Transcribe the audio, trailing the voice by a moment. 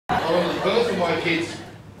I went to the birth of my kids.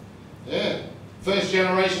 Yeah. First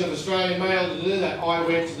generation of Australian male to do that. I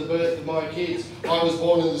went to the birth of my kids. I was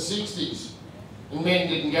born in the 60s. And men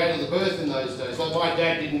didn't go to the birth in those days. Like my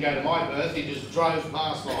dad didn't go to my birth, he just drove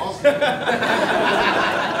past the hospital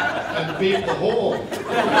and beat the horn.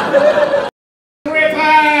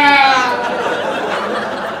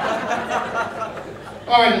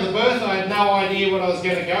 I went to the birth, I had no idea what I was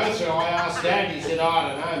going to go through. I asked Dad, he said, I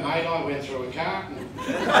don't know mate, I went through a carton.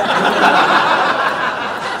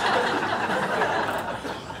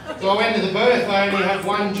 So I went to the birth, I only had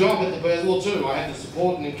one job at the birth, well two. I had to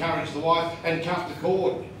support and encourage the wife and cut the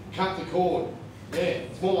cord. Cut the cord. Yeah,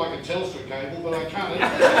 it's more like a Telstra cable, but I cut it.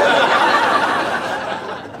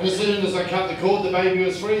 And as soon as I cut the cord, the baby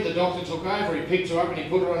was free. The doctor took over, he picked her up and he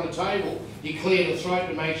put her on the table. He cleared her throat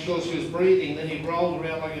to make sure she was breathing, then he rolled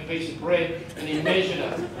around like a piece of bread and he measured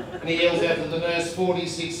her. And he yells out to the nurse,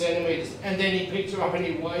 46 centimetres. And then he picked her up and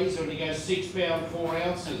he weighs her and he goes, 6 pounds, 4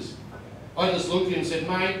 ounces. I just looked at him and said,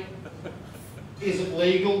 mate, is it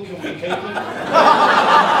legal? Can we keep it?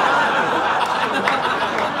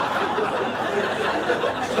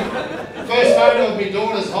 First photo of my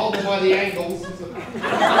daughter's holding by the ankles.